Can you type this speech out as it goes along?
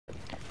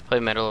Play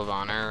Medal of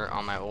Honor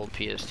on my old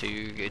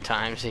PS2 good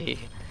times. I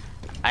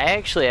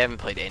actually haven't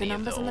played any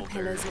of the older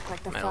pillars look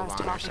like the Medal of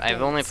first Honors. half of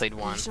I've only gates. played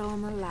one. Shell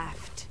on the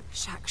left,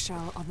 shack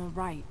shell on the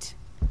right.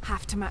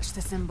 Have to match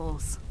the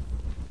symbols.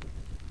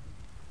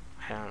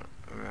 I don't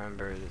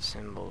remember the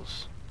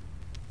symbols.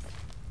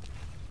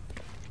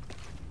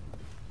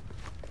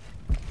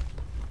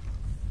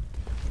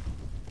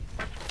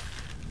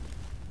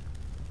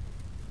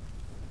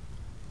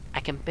 I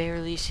can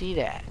barely see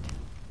that.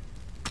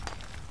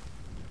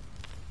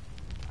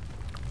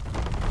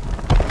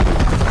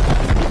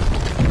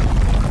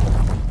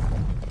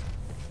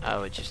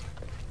 Oh, it just...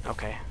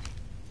 okay.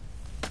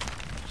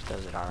 Just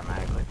does it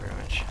automatically, pretty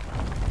much.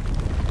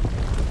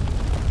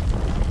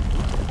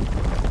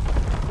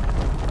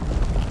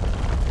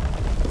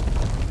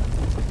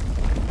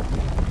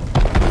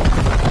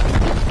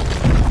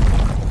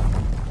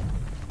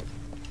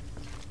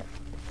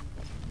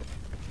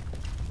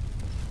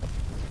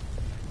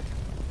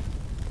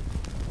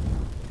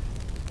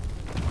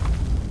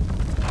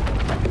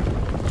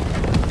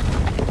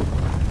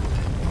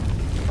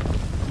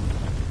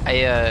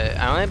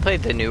 I only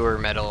played the newer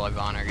Medal of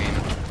Honor game.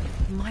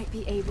 Might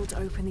be able to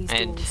open these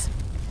And doors.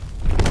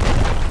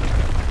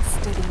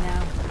 Steady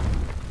now.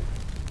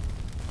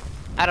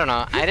 I don't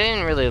know. I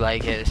didn't really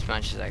like it as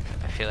much as I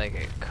feel like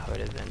it could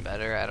have been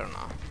better. I don't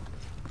know.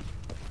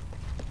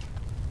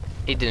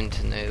 It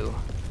didn't new.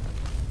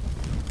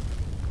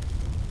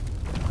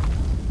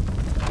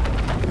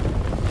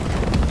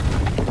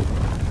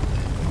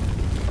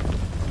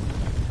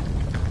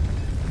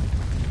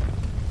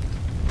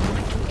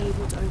 Might be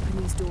able to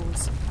open these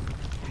doors.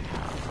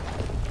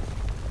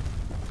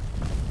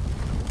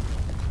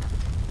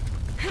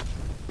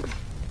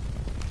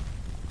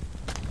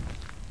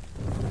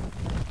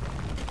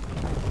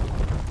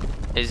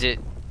 Is it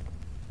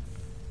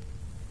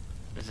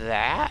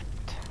that?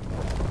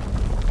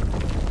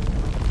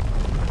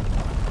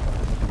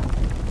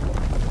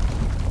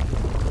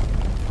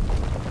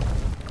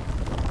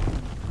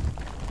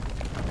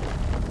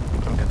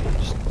 I'm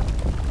confused.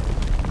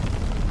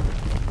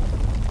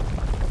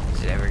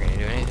 Is it ever gonna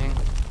do anything?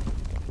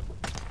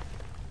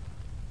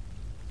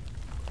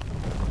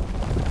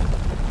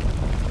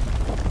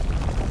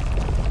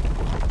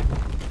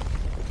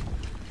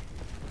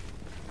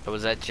 Or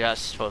was that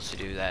just supposed to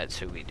do that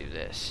so we do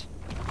this?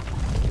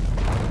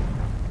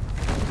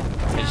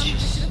 It's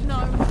just...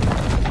 No.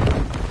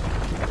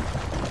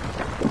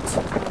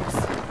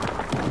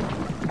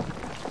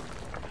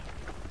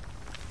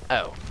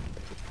 oh.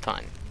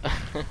 Fine.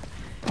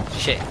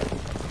 Shit.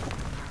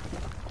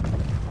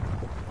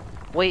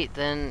 Wait,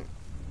 then...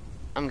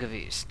 I'm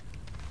confused.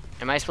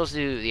 Am I supposed to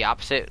do the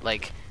opposite?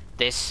 Like,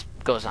 this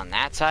goes on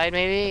that side,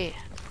 maybe?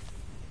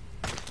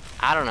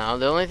 I don't know.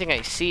 The only thing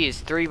I see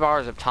is 3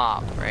 bars up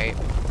top, right?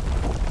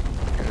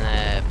 And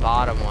the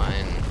bottom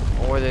one.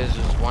 Or there's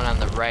just one on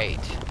the right.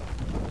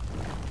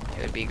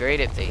 It would be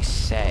great if they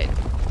said...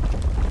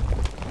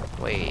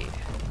 wait.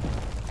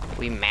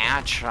 We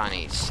match on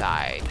each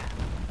side.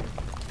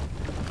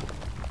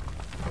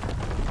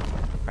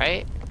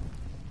 Right?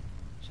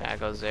 So that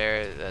goes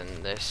there, then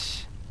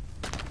this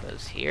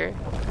goes here.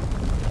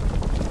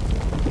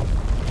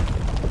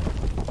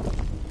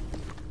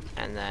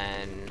 And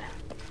then...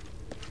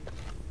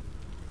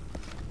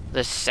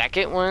 the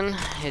second one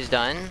is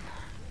done.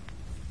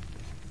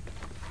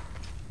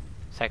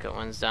 Second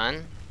one's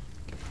done.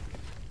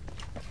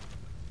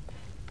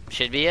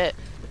 Should be it.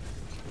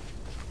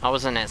 I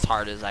wasn't as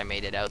hard as I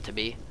made it out to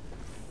be.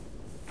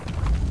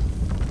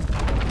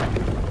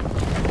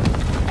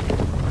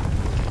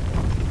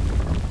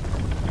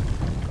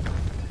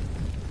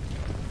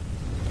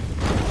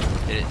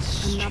 Did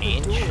it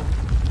change? Door.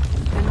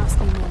 There must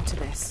be more to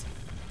this.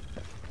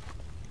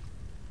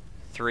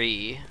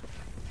 3.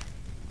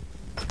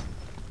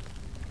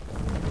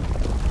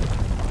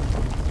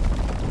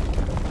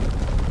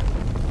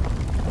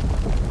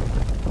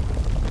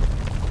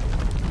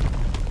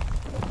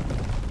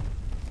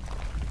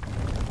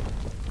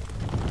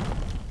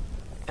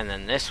 And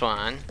then this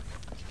one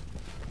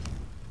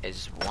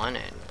is 1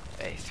 and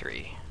a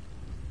 3.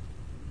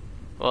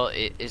 Well,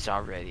 it is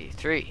already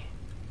 3.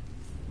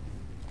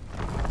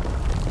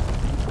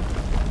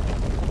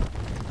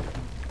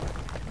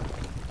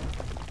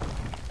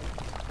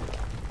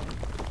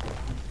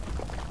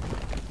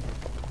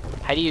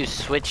 How do you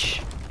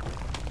switch?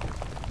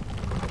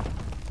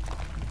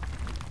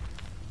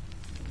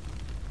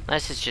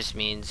 Unless it just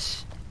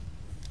means...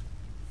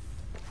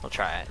 we'll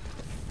try it.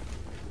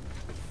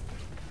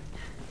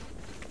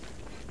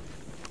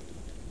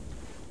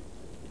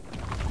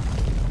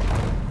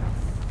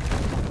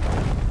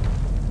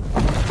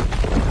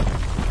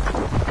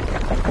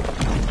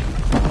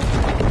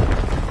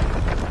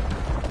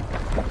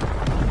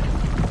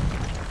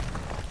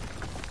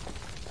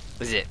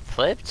 Is it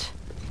flipped?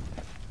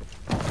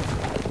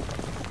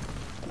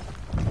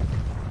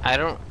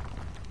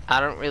 I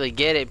don't really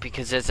get it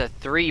because it's a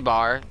 3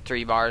 bar,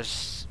 3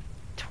 bars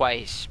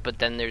twice, but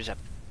then there's a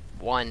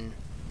 1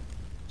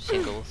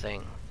 single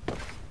thing.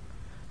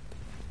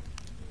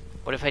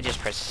 What if I just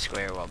press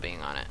square while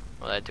being on it?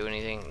 Will that do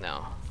anything?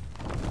 No.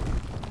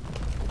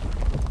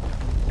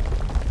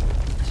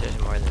 So there's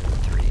more than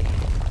 3.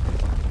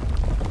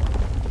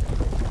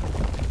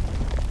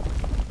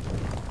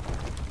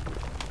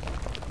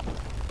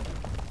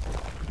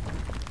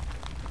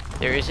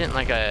 There isn't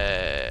like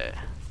a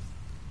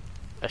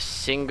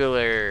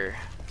singular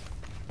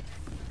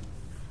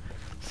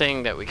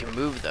thing that we can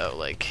move though,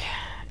 like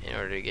in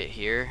order to get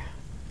here.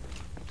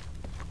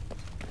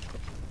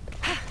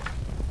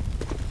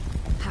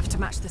 Have to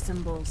match the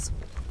symbols.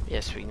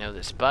 Yes, we know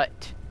this,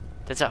 but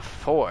that's a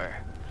 4.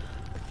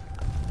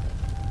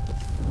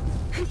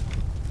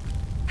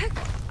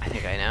 I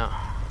think I know.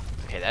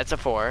 Okay, that's a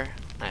 4.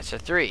 That's a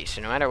 3.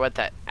 So no matter what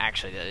that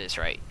actually that is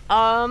right.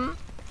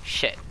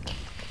 Shit.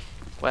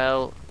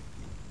 Well,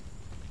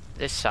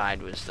 this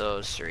side was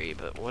those 3,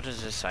 but what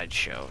does this side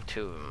show?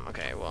 2 of them.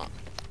 Okay, well,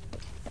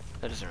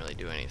 that doesn't really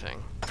do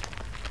anything.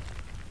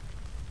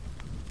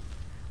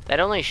 That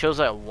only shows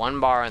like 1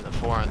 bar and the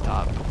 4 on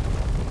top.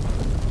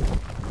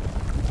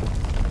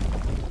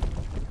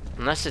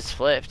 Unless it's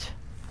flipped.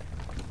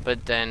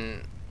 But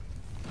then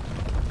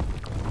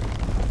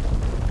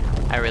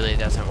that really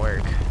doesn't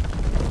work.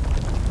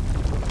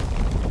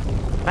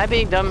 Am I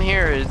being dumb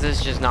here, or is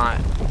this just not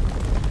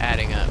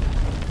adding up?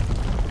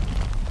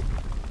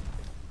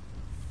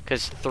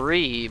 Because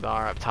 3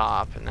 bar up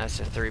top, and that's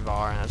a 3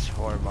 bar, and that's a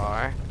 4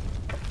 bar.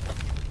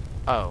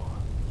 Oh.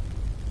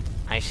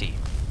 I see.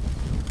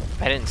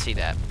 I didn't see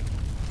that.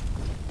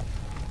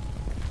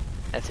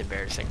 That's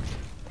embarrassing.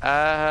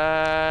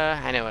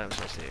 I know what I'm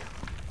supposed to do.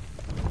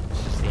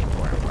 This is the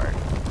important part.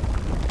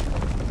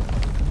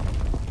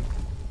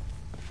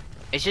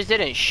 It just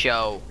didn't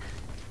show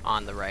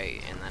on the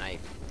right, and then I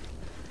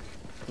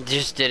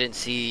just didn't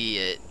see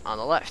it on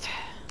the left.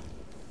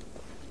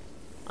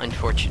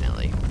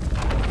 Unfortunately.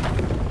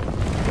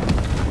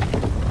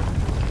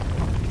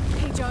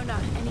 Hey Jonah,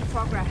 any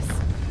progress?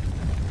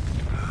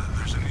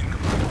 There's an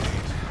incomplete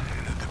date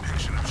and a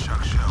depiction of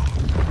Chuck Shell.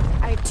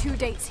 I have 2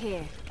 dates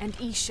here, and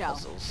E-Shell.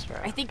 Puzzles,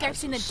 I think I've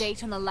seen a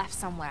date on the left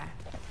somewhere.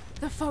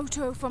 The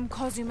photo from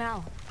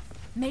Cozumel.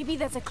 Maybe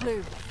there's a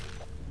clue.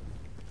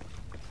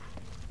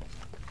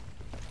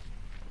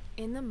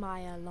 In the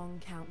Maya long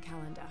count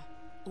calendar,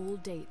 all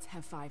dates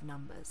have 5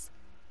 numbers.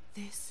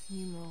 This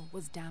numeral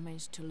was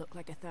damaged to look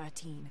like a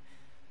 13.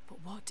 But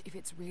what if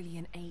it's really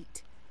an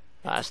 8?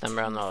 Last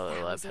number on the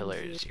left pillar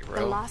is 0.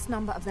 The last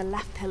number of the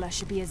left pillar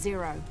should be a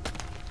 0.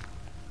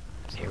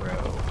 0.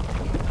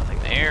 Nothing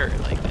there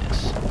like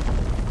this.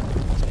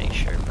 Let's make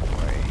sure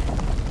before I...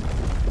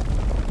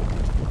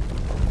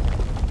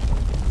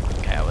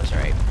 Okay, I was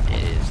right.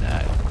 It is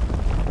that.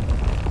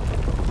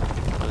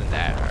 Wasn't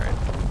that hard.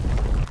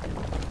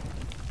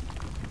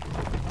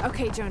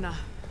 Okay, Jonah.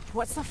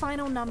 What's the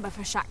final number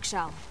for Shack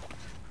Shell?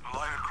 A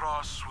line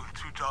across with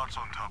 2 dots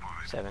on top of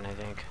it. 7, I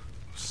think.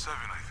 7,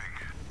 I think.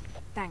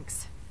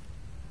 Thanks.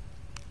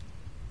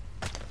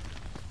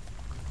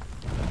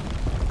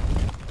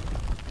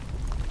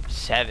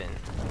 7.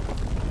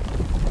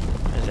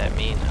 What does that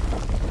mean?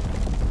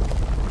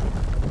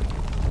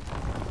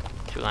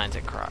 2 lines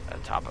across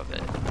on top of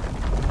it.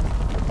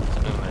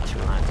 Something with 2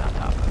 lines on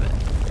top of it.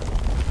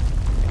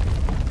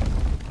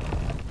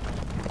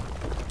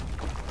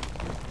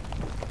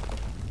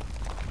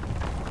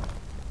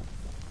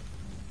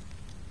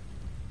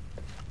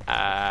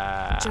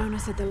 Jonah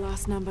said the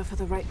last number for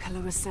the right pillar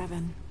was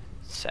 7.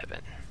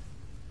 7.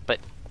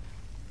 But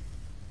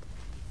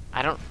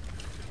I don't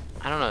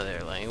know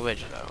their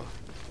language though.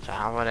 So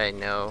how would I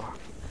know?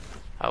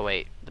 Oh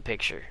wait, the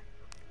picture.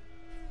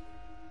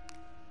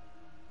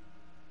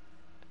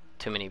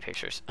 Too many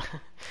pictures.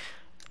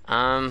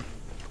 Or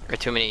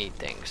too many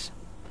things.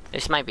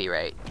 This might be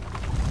right.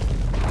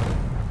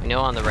 We know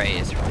on the right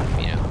is, you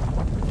know,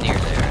 near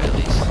there at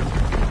least.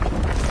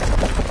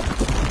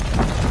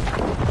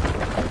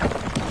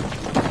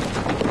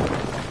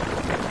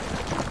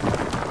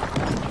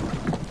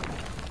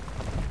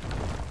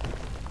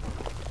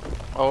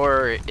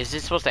 Or is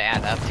this supposed to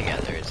add up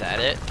together? Is that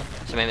it?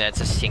 So maybe that's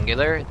a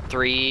singular.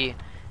 3,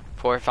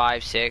 4,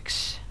 5,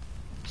 6,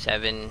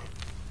 7.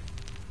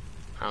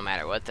 No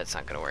matter what, that's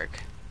not gonna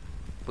work.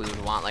 We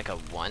would want like a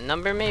 1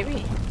 number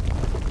maybe?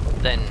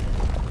 Then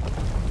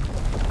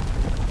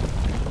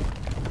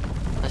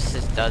unless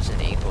this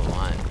doesn't equal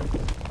 1.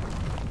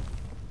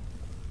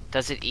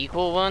 Does it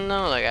equal 1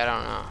 though? Like I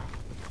don't know.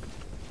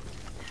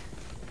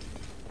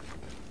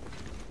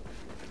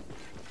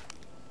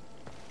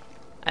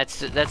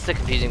 That's the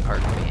confusing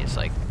part for me. It's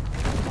like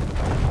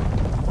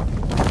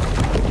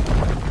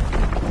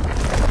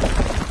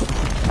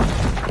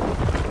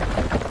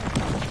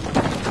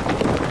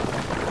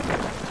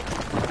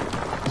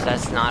so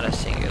that's not a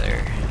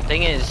singular.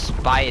 Thing is,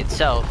 by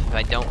itself, if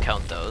I don't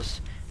count those,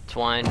 it's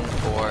 1,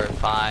 4,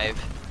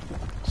 5,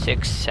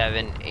 6,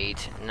 7,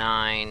 8,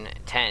 9,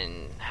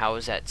 10. How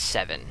is that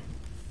 7?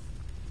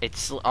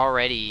 It's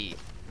already,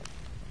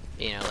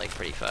 you know, like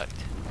pretty fucked.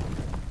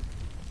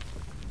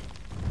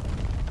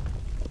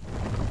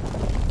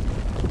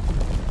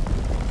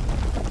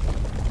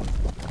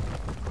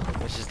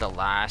 This is the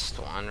last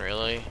one,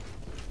 really.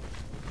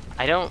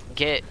 I don't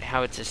get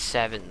how it's a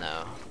 7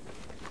 though.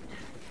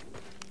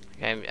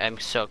 I'm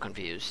so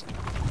confused.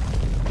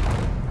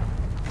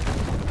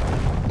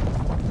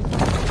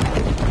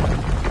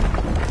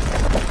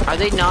 Are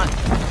they not?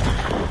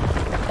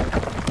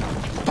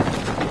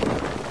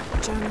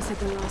 Jonah said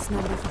the last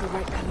number for the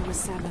right pillar was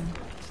 7.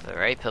 The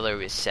right pillar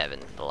was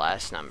 7, the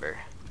last number.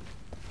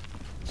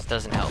 This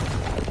doesn't help.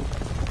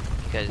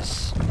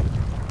 Because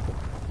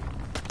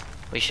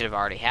we should have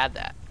already had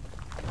that.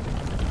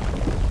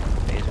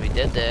 Because we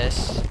did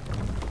this.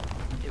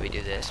 Did we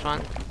do this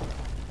one? I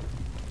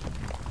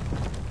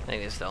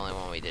think this is the only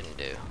one we didn't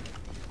do.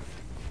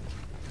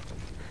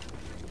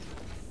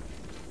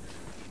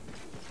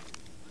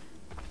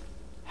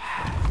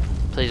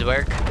 Please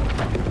work.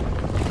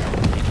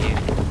 Thank you.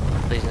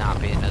 Please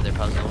not be another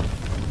puzzle.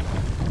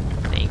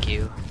 Thank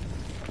you.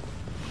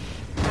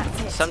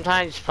 That's it.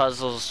 Sometimes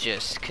puzzles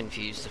just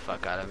confuse the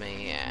fuck out of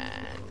me,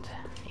 and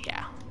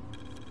yeah.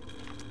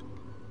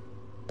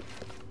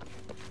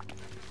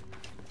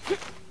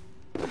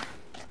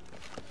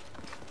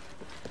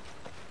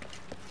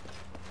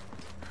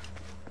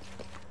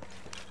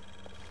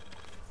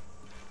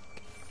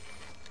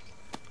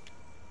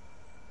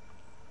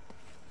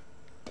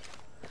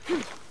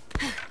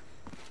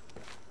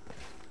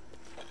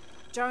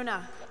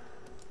 Jonah.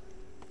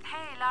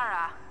 Hey,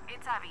 Lara.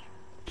 It's Abby.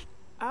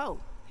 Oh,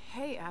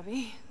 hey,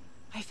 Abby.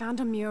 I found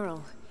a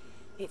mural.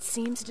 It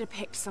seems to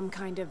depict some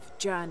kind of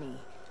journey.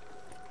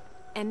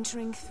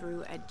 Entering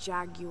through a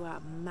jaguar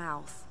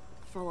mouth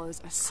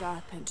follows a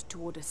serpent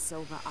toward a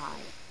silver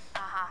eye.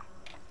 Uh-huh.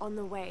 On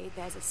the way,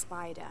 there's a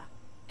spider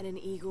and an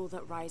eagle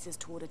that rises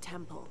toward a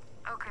temple.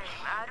 Okay,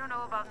 I don't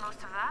know about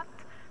most of that,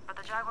 but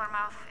the jaguar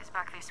mouth is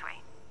back this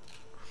way.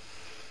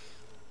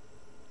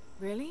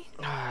 Really?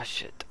 Ah,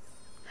 shit.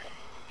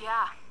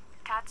 Yeah.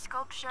 Cat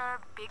sculpture,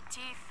 big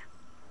teeth.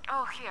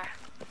 Oh, here.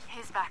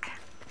 He's back.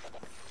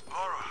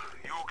 Laura,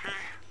 you okay?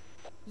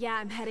 Yeah,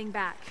 I'm heading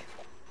back.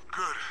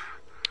 Good.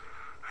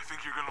 I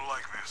think you're gonna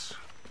like this.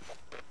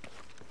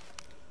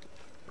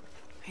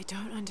 I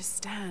don't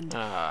understand.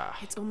 Ah.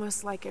 It's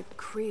almost like a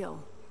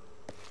creel.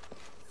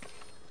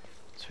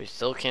 So we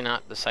still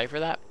cannot decipher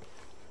that?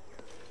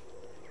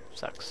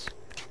 Sucks.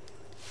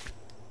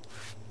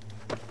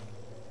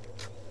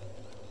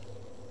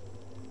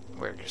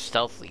 We're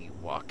stealthily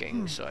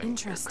walking, so I'm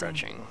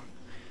crouching.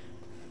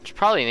 Which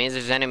probably means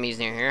there's enemies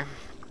near here.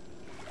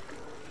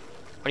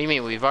 What do you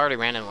mean? We've already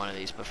ran in one of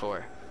these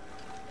before.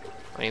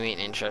 What do you mean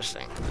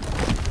interesting?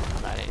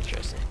 Not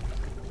interesting.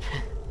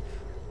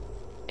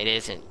 It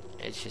isn't.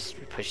 It's just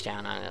we push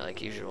down on it like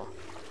usual.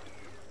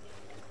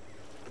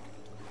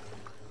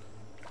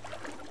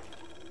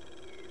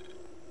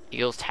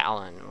 Eagle's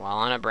Talon. While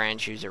on a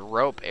branch, use a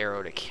rope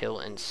arrow to kill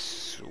and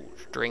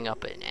string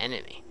up an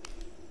enemy.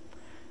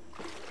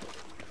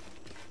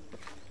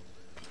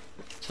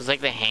 So it's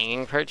like the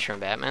hanging perch from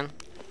Batman.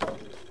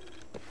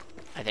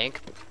 I think.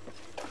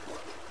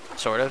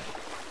 Sort of.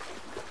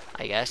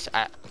 I guess.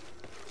 I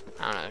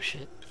don't know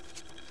shit.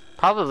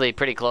 Probably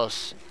pretty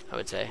close, I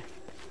would say.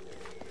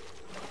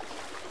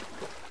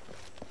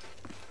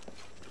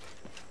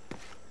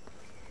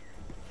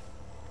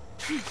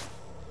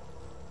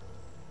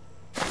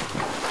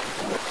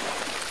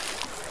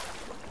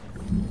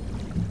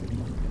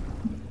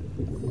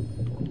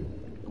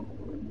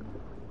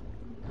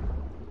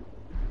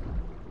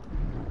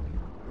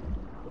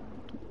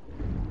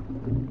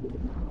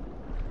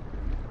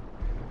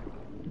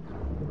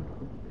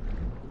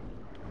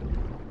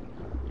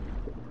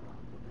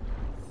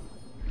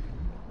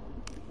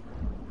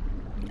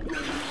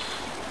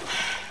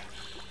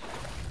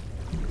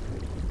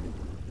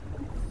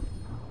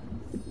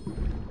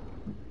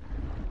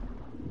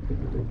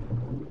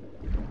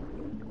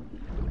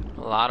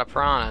 A lot of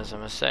piranhas, I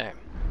must say.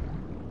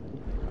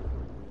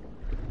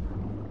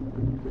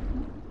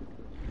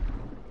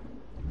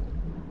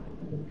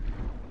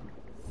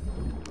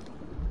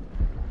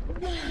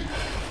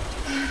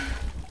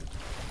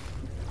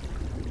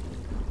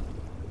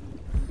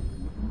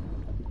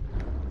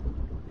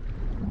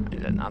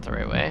 Is that not the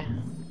right way?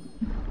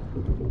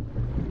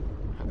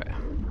 Okay.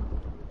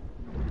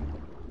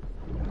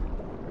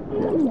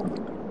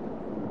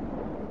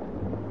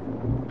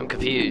 I'm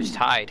confused.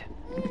 Hide.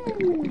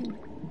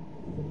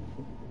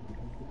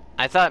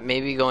 I thought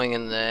maybe going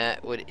in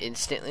that would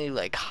instantly,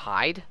 like,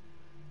 hide,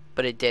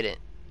 but it didn't.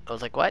 I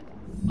was like, what?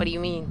 What do you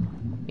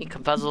mean? Me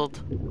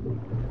confuzzled?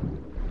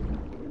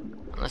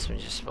 Unless we're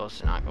just supposed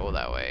to not go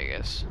that way, I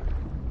guess.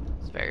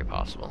 It's very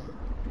possible.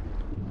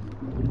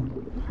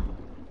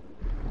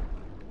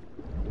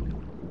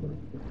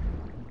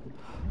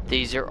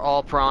 These are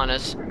all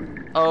piranhas.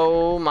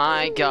 Oh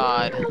my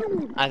god.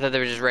 I thought they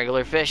were just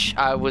regular fish.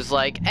 I was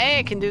like, hey,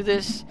 I can do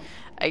this.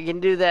 I can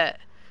do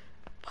that.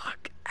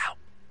 Fuck. Ow.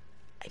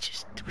 I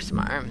just twisted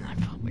my arm and that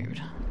felt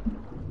weird.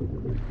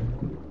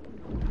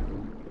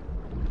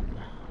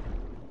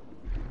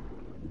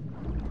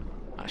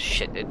 Oh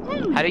shit, dude.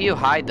 How do you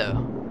hide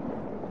though?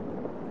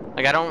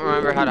 Like, I don't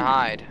remember how to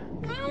hide.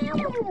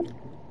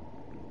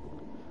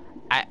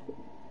 I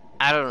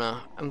don't know.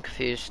 I'm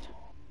confused.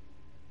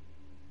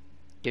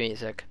 Give me a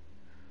sec.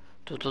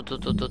 Du- du- du-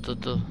 du- du- du-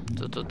 du-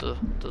 du- du- du-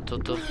 du- du-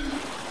 du.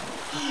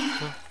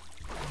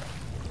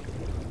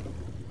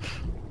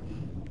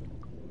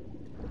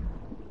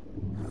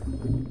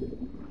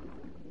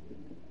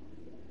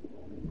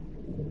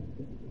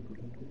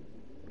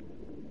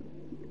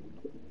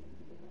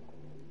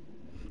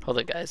 Hold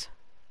it, guys.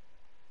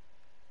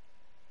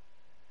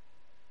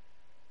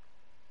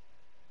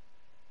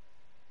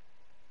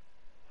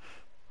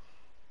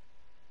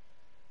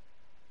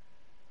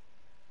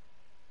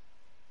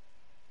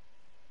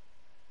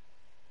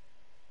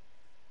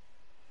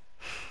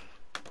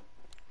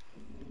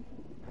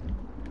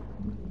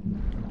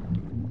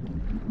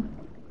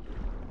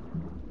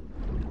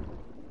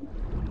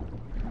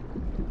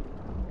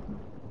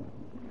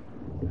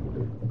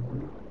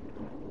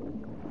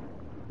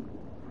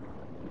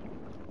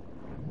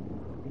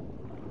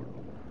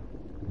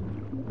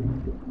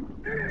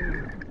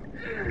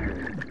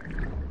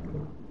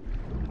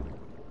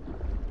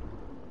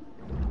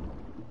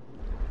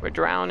 We're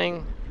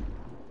drowning.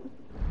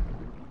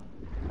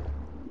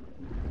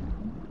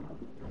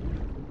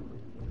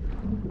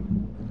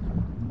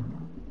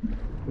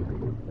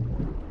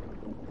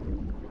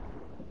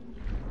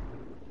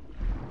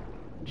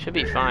 Should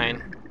be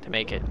fine to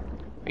make it.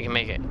 We can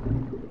make it.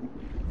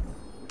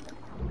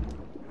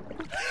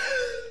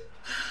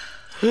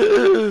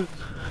 And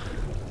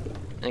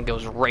it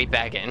goes right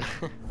back in.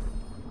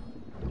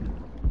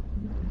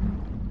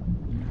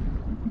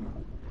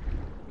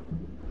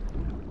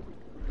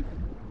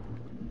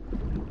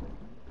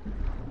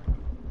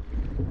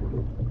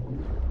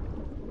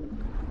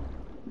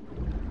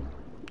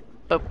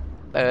 Boop.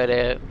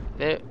 Ba-do,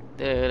 do,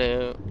 do,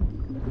 do.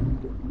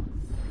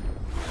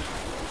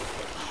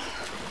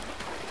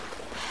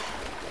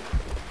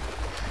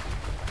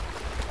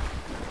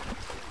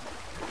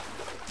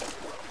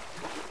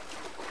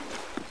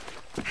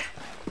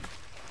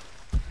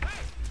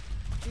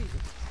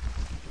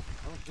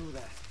 Don't do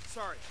that.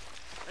 Sorry.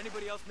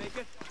 Anybody else make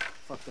it?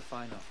 Fuck if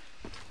I know.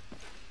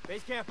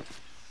 Base camp,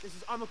 this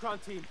is Omicron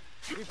team.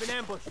 We've been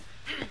ambushed.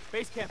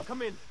 Base camp,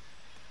 come in.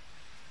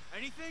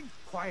 Anything?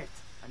 Quiet.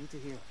 I need to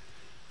hear.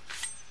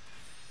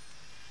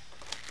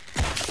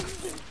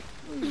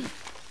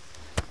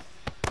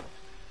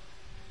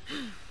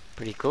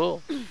 Pretty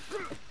cool.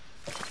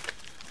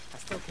 I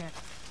still can't.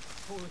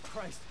 Holy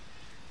Christ.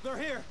 They're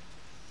here.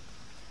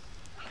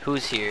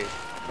 Who's here?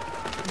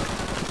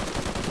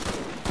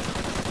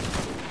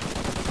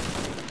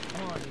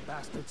 Come on, you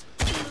bastards.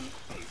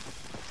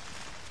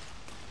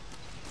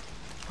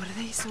 What are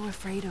they so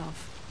afraid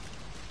of?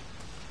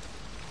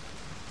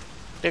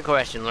 Good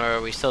question,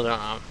 Laura. We still don't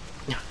know.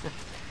 I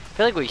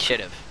feel like we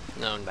should have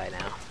known by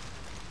now.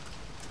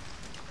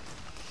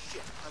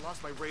 Shit, I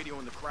lost my radio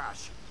in the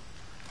crash.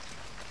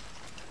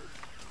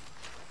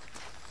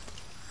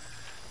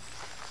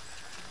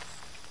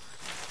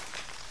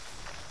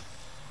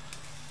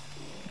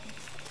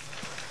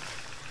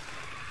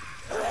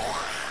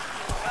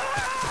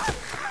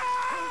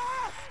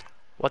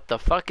 What the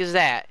fuck is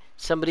that?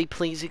 Somebody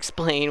please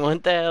explain.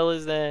 What the hell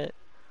is that?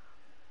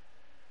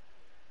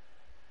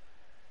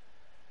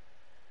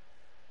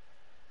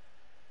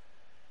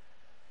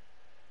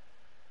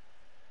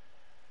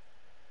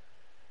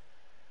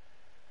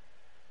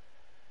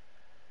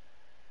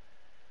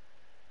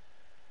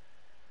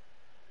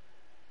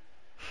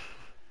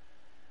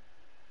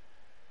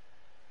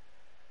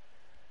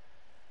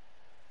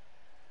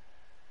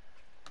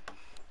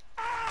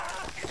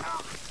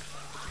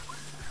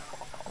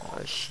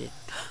 Oh shit.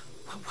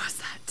 What was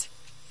that?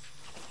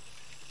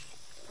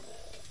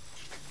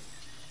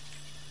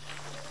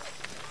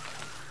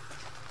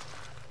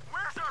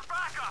 Where's our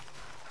backup?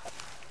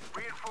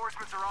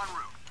 Reinforcements are en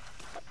route.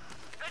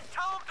 Then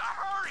tell them to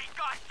hurry,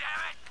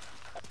 goddammit!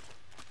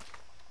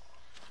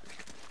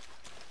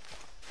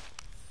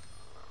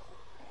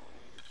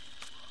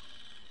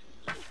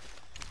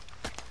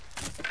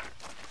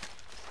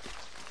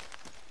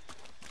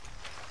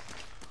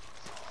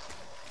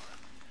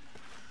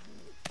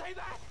 Stay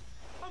back!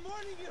 I'm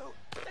warning you!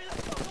 They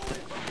left the hole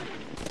in front of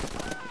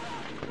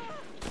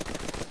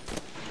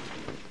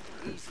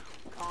me! Easy.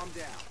 Calm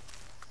down.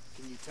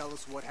 Can you tell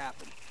us what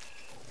happened?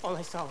 All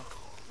I saw.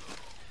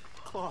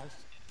 Claws.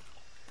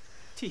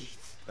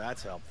 Teeth.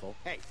 That's helpful.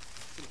 Hey,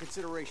 some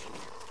consideration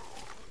here.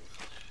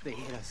 They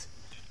hit us.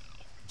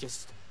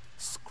 Just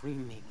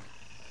screaming.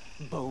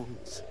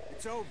 Bones.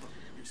 It's over.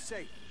 You're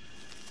safe.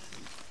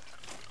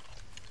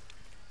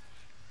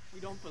 We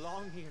don't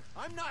belong here.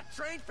 I'm not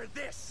trained for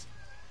this!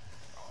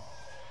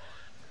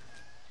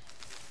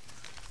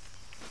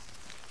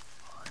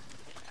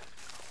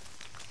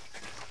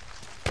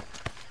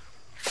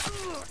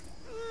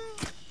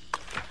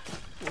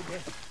 We're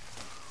dead.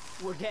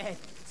 We're dead.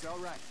 It's all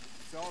right.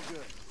 It's all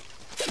good.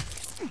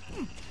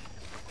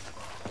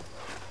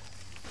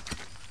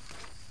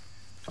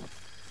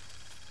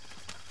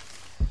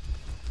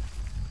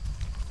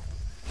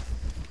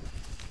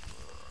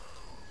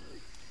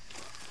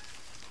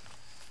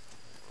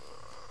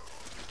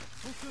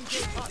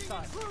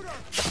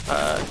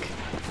 Fuck.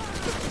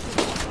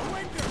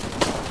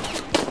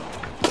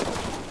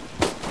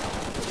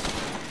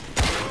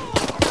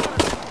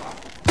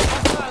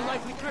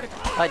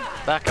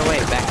 Back away,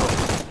 back away.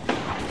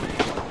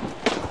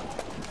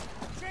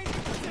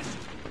 Changing position.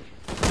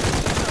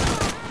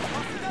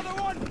 Lost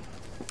another one.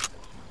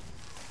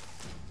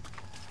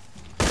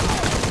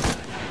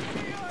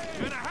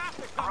 Gonna have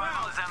to come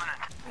out.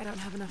 I don't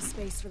have enough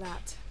space for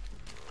that.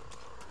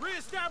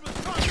 Reestablish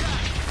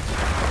contact.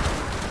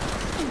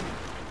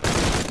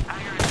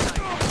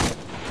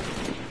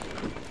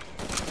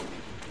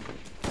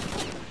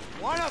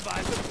 One of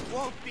us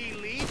won't be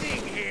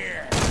leaving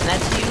here.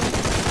 That's you,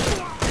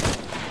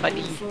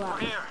 buddy. Full up.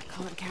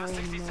 Can't carry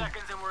anymore.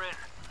 and we're in.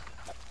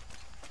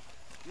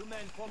 You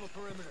men form a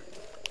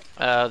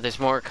perimeter. There's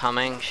more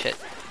coming. Shit.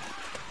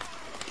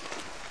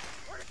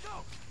 Where to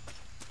go?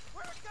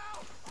 Where to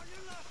go? On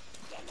your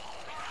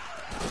left.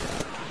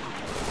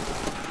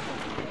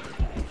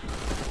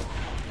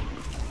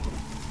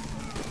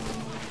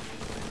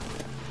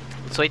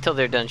 Let's wait till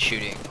they're done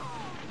shooting.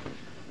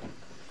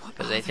 What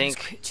Because are I those think,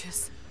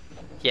 creatures?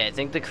 yeah, I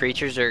think the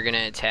creatures are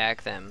gonna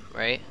attack them,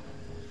 right?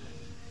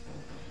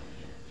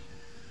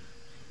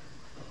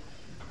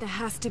 There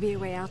has to be a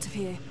way out of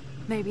here.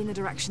 Maybe in the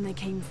direction they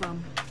came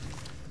from.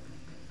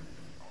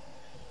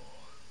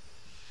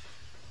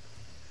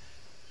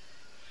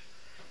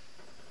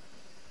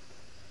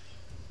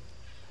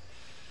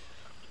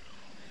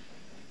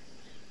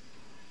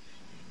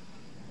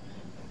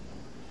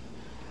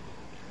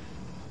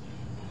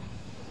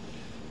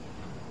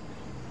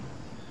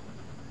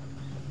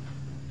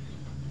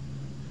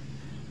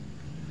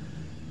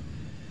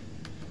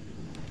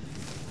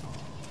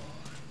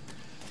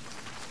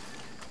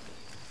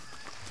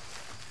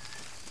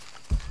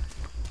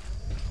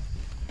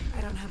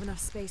 I don't have enough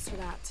space for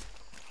that.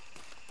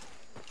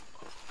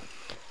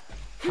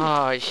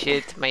 Oh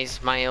shit, my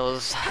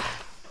smiles.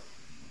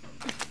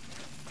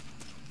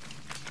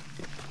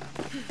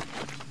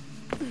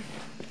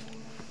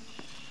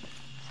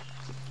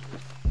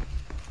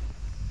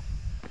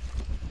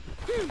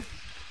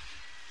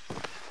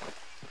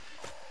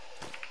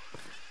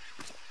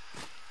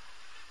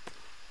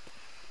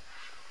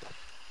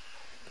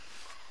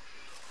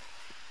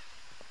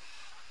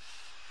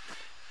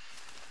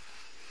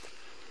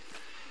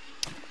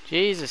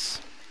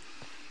 Jesus.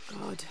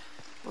 God,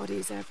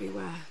 bodies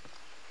everywhere.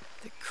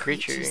 The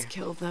Creature. creatures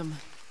killed them.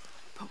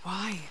 But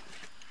why?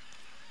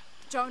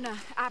 Jonah,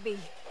 Abby,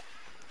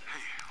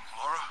 Hey,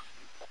 Laura?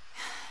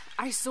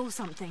 I saw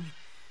something.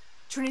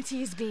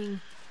 Trinity is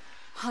being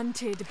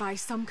hunted by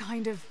some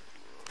kind of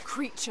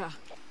creature.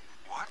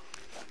 What?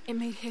 It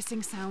made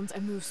hissing sounds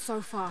and moved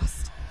so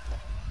fast.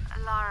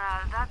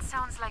 Lara, that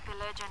sounds like the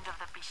legend of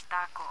the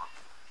Pistaco.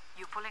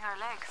 You pulling our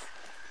legs?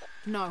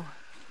 No,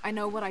 I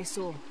know what I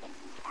saw.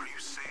 Are you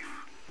safe?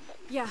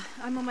 Yeah,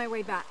 I'm on my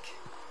way back.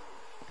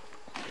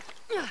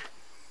 Ugh.